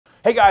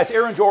Hey guys,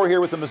 Aaron Dorr here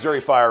with the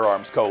Missouri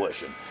Firearms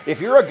Coalition. If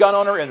you're a gun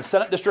owner in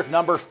Senate District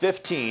number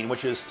 15,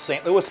 which is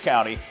St. Louis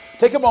County,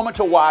 take a moment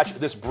to watch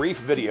this brief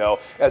video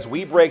as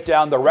we break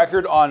down the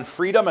record on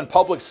freedom and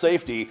public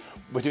safety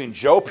between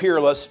Joe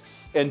Pereles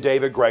and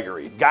David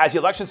Gregory. Guys, the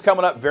election's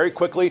coming up very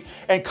quickly,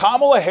 and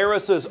Kamala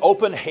Harris's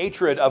open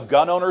hatred of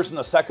gun owners and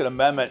the Second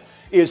Amendment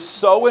is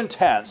so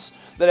intense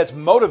that it's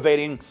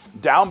motivating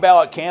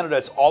down-ballot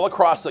candidates all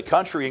across the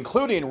country,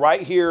 including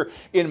right here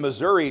in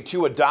Missouri,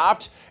 to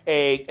adopt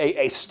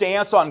a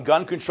stance on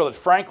gun control that,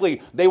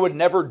 frankly, they would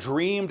never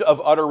dreamed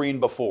of uttering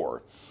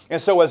before.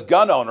 And so as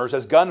gun owners,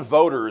 as gun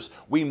voters,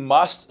 we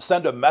must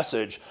send a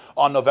message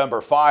on November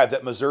 5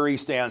 that Missouri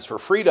stands for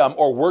freedom,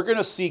 or we're going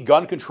to see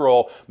gun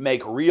control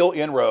make real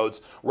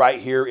inroads right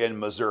here in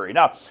Missouri.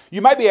 Now,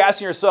 you might be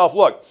asking yourself,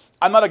 look,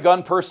 I'm not a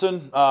gun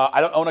person, I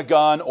don't own a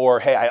gun, or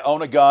hey, I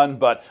own a gun,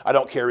 but I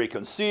don't carry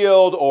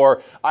concealed,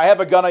 or I have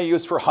a gun I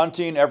use for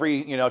hunting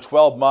every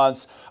 12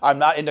 months. I'm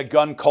not into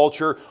gun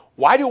culture.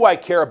 Why do I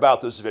care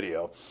about this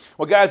video?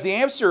 Well, guys, the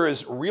answer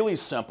is really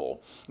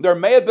simple. There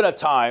may have been a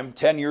time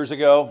 10 years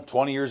ago,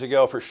 20 years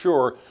ago for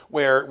sure,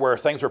 where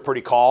things were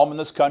pretty calm in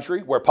this country,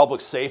 where public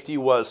safety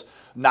was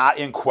not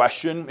in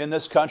question in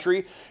this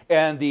country,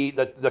 and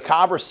the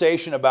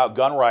conversation about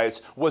gun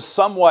rights was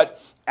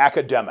somewhat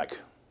academic.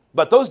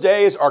 But those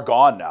days are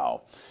gone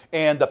now,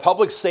 and the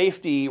public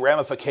safety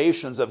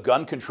ramifications of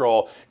gun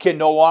control can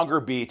no longer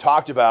be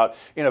talked about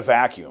in a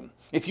vacuum.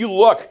 If you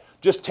look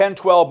just 10,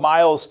 12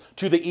 miles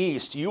to the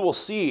east, you will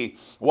see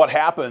what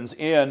happens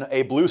in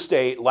a blue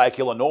state like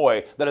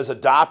Illinois that has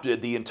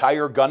adopted the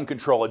entire gun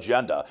control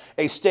agenda,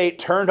 a state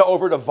turned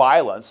over to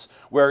violence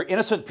where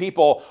innocent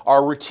people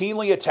are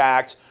routinely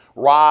attacked,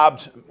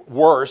 robbed,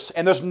 worse,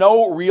 and there's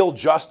no real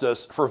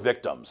justice for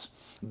victims.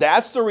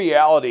 That's the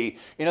reality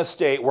in a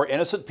state where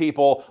innocent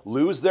people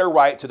lose their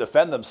right to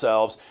defend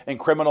themselves and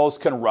criminals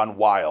can run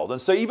wild.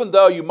 And so even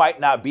though you might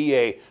not be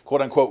a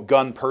quote-unquote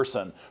gun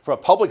person, from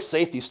a public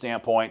safety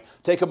standpoint,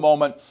 take a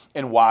moment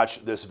and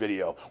watch this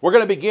video. We're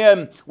going to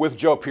begin with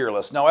Joe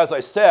Pereles. Now, as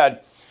I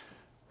said,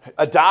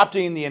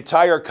 adopting the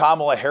entire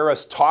Kamala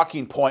Harris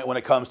talking point when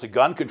it comes to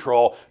gun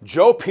control,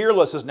 Joe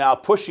Pereles is now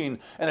pushing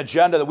an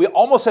agenda that we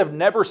almost have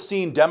never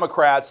seen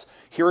Democrats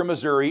here in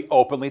Missouri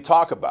openly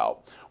talk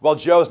about. While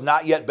Joe's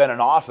not yet been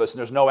in office and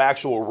there's no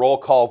actual roll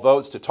call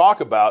votes to talk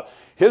about,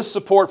 his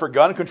support for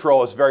gun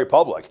control is very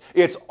public.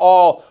 It's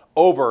all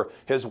over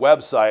his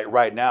website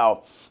right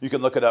now. You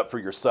can look it up for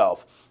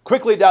yourself.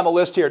 Quickly down the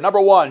list here.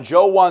 Number one,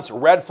 Joe wants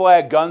red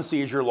flag gun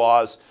seizure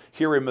laws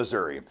here in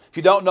Missouri. If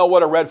you don't know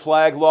what a red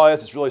flag law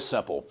is, it's really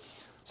simple.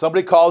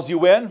 Somebody calls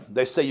you in,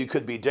 they say you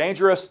could be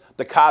dangerous,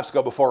 the cops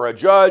go before a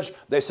judge,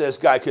 they say this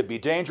guy could be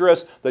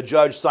dangerous, the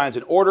judge signs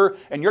an order,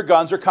 and your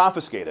guns are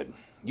confiscated.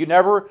 You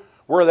never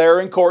were there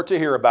in court to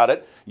hear about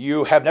it.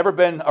 You have never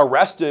been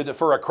arrested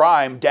for a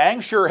crime,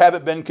 dang sure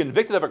haven't been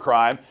convicted of a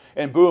crime,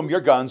 and boom,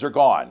 your guns are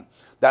gone.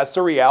 That's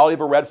the reality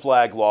of a red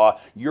flag law.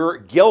 You're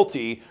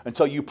guilty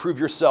until you prove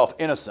yourself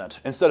innocent,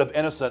 instead of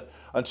innocent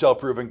until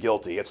proven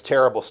guilty. It's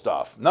terrible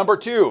stuff. Number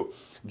two,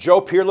 Joe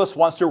Pereles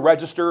wants to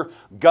register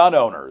gun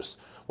owners.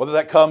 Whether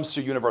that comes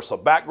through universal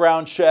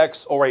background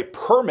checks or a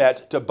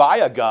permit to buy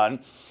a gun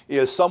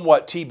is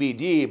somewhat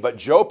TBD, but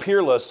Joe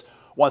Pereles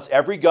wants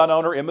every gun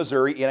owner in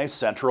Missouri in a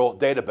central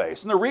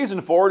database. And the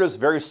reason for it is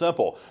very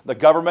simple. The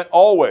government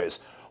always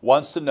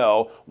wants to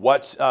know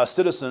what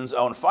citizens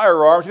own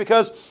firearms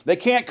because they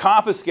can't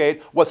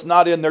confiscate what's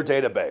not in their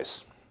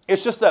database.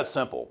 It's just that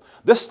simple.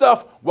 This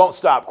stuff won't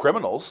stop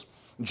criminals.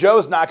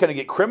 Joe's not going to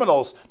get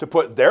criminals to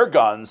put their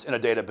guns in a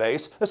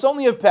database. This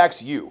only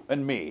impacts you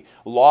and me,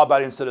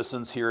 law-abiding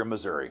citizens here in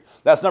Missouri.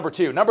 That's number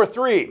two. Number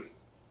three,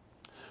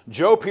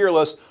 Joe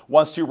Pereles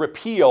wants to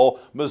repeal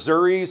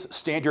Missouri's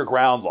Stand Your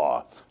Ground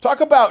law.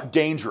 Talk about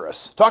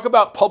dangerous. Talk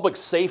about public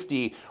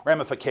safety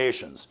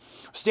ramifications.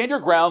 Stand Your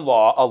Ground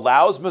law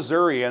allows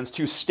Missourians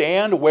to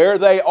stand where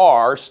they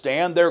are,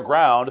 stand their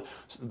ground,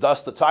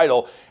 thus the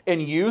title,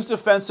 and use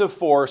defensive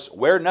force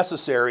where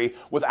necessary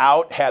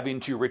without having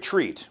to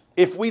retreat.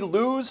 If we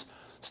lose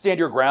Stand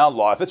Your Ground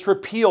law, if it's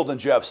repealed in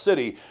Jeff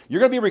City, you're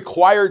going to be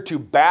required to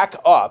back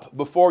up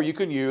before you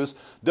can use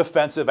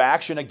defensive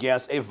action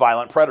against a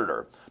violent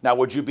predator. Now,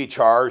 would you be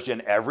charged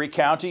in every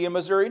county in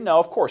Missouri? No,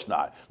 of course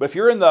not. But if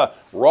you're in the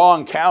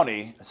wrong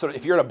county, so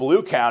if you're in a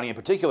blue county in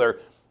particular,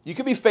 you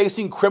could be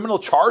facing criminal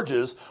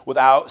charges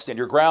without Stand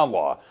Your Ground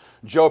law.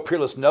 Joe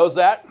Pereles knows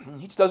that.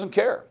 He just doesn't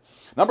care.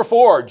 Number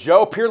four,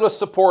 Joe Pereles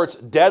supports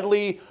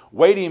deadly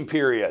waiting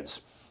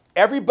periods.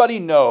 Everybody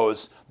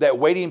knows that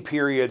waiting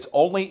periods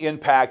only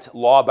impact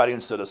law-abiding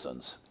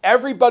citizens.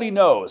 Everybody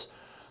knows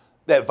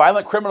that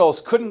violent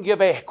criminals couldn't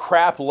give a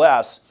crap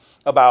less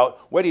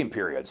about waiting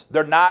periods.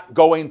 They're not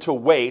going to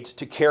wait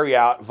to carry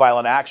out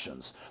violent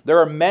actions. There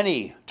are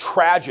many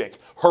tragic,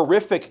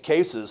 horrific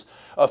cases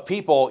of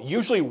people,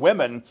 usually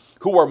women,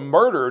 who are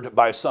murdered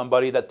by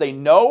somebody that they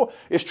know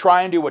is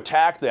trying to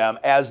attack them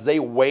as they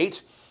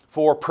wait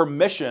for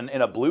permission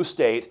in a blue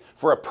state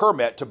for a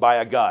permit to buy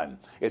a gun.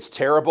 It's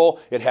terrible.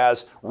 It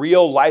has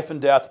real life and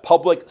death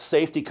public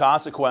safety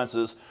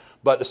consequences.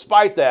 But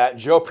despite that,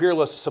 Joe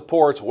Pereles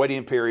supports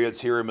waiting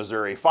periods here in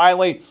Missouri.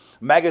 Finally,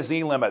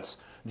 magazine limits.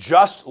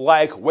 Just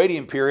like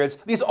waiting periods,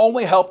 these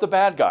only help the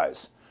bad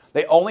guys.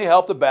 They only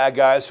help the bad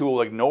guys who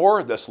will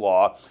ignore this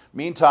law.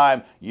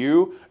 Meantime,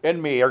 you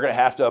and me are going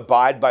to have to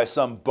abide by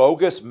some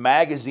bogus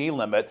magazine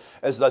limit,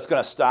 as that's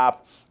going to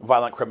stop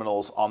violent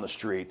criminals on the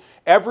street.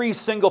 Every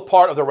single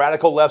part of the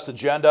radical left's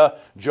agenda,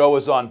 Joe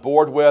is on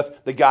board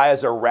with. The guy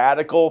is a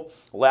radical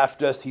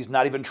leftist. He's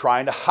not even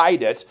trying to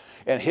hide it.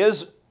 And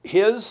his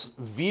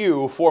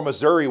view for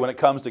Missouri when it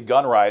comes to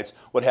gun rights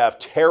would have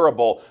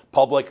terrible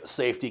public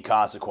safety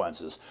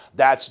consequences.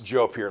 That's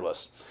Joe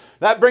Pereles.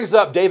 That brings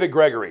up David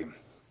Gregory.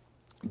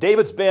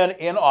 David's been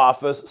in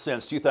office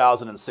since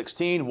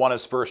 2016, won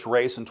his first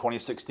race in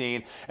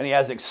 2016, and he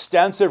has an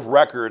extensive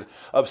record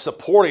of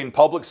supporting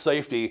public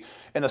safety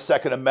in the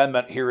Second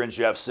Amendment here in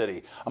Jeff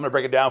City. I'm going to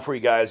break it down for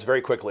you guys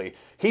very quickly.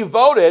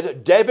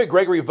 David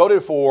Gregory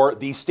voted for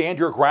the Stand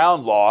Your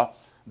Ground law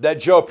that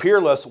Joe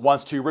Pereles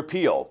wants to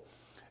repeal.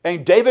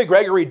 And David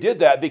Gregory did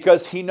that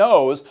because he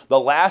knows the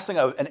last thing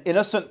an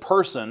innocent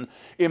person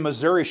in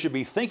Missouri should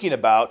be thinking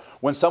about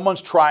when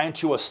someone's trying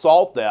to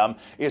assault them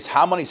is,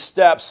 how many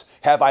steps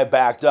have I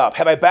backed up?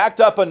 Have I backed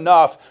up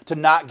enough to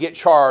not get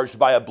charged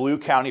by a Blue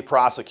County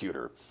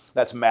prosecutor?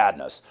 That's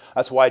madness.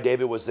 That's why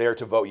David was there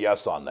to vote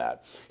yes on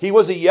that. He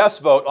was a yes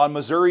vote on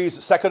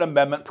Missouri's Second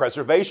Amendment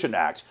Preservation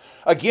Act.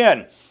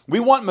 Again, we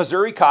want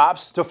Missouri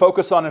cops to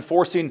focus on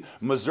enforcing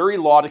Missouri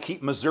law to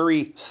keep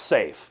Missouri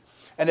safe.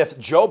 And if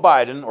Joe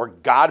Biden, or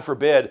God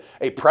forbid,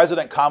 a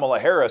President Kamala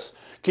Harris,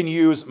 can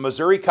use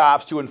Missouri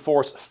cops to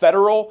enforce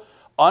federal,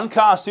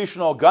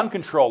 unconstitutional gun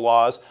control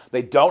laws,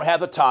 they don't have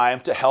the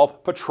time to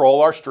help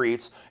patrol our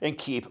streets and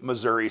keep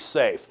Missouri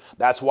safe.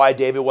 That's why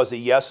David was a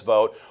yes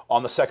vote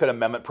on the Second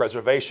Amendment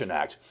Preservation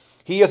Act.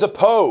 He is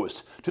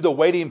opposed to the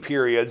waiting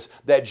periods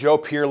that Joe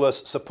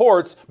Pereles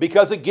supports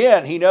because,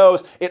 again, he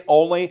knows it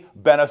only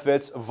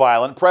benefits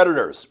violent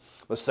predators.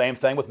 The same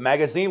thing with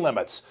magazine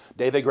limits.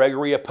 David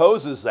Gregory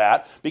opposes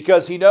that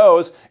because he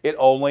knows it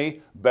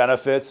only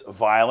benefits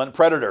violent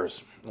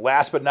predators.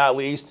 Last but not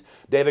least,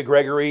 David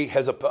Gregory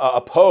has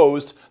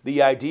opposed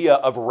the idea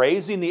of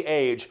raising the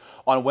age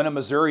on when a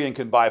Missourian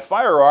can buy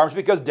firearms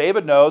because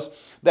David knows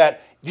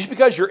that just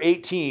because you're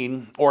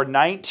 18 or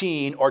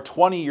 19 or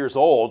 20 years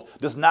old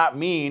does not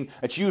mean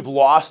that you've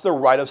lost the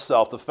right of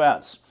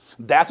self-defense.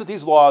 That's what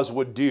these laws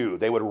would do.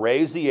 They would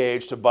raise the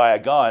age to buy a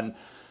gun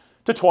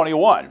to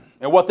 21.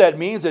 And what that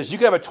means is you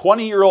could have a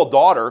 20-year-old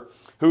daughter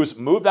who's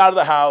moved out of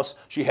the house.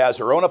 She has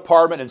her own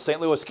apartment in St.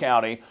 Louis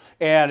County.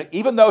 And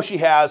even though she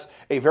has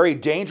a very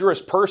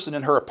dangerous person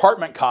in her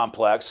apartment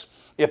complex,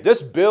 if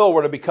this bill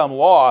were to become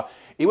law,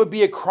 it would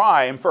be a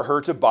crime for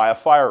her to buy a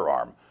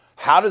firearm.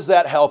 How does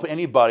that help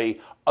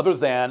anybody other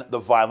than the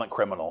violent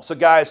criminal? So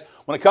guys,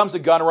 when it comes to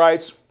gun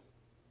rights,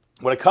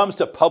 when it comes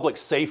to public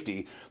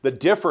safety, the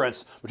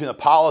difference between the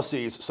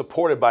policies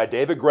supported by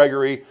David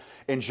Gregory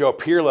and Joe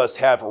Pereles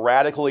have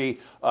radically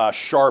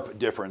sharp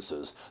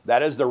differences.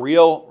 That is the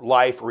real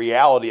life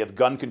reality of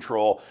gun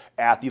control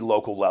at the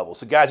local level.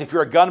 So guys, if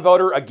you're a gun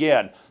voter,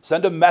 again,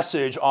 send a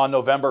message on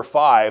November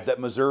 5 that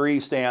Missouri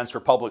stands for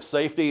public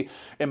safety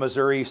and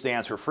Missouri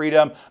stands for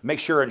freedom. Make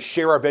sure and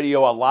share our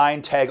video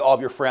online, tag all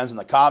of your friends in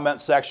the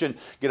comments section,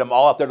 get them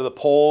all out there to the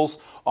polls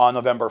on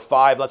November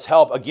 5. Let's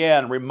help,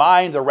 again,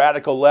 remind the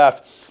radical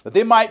left that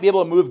they might be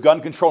able to move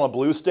gun control in a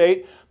blue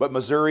state, but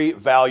Missouri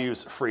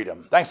values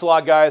freedom. Thanks a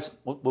lot, guys.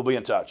 We'll be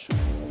in touch.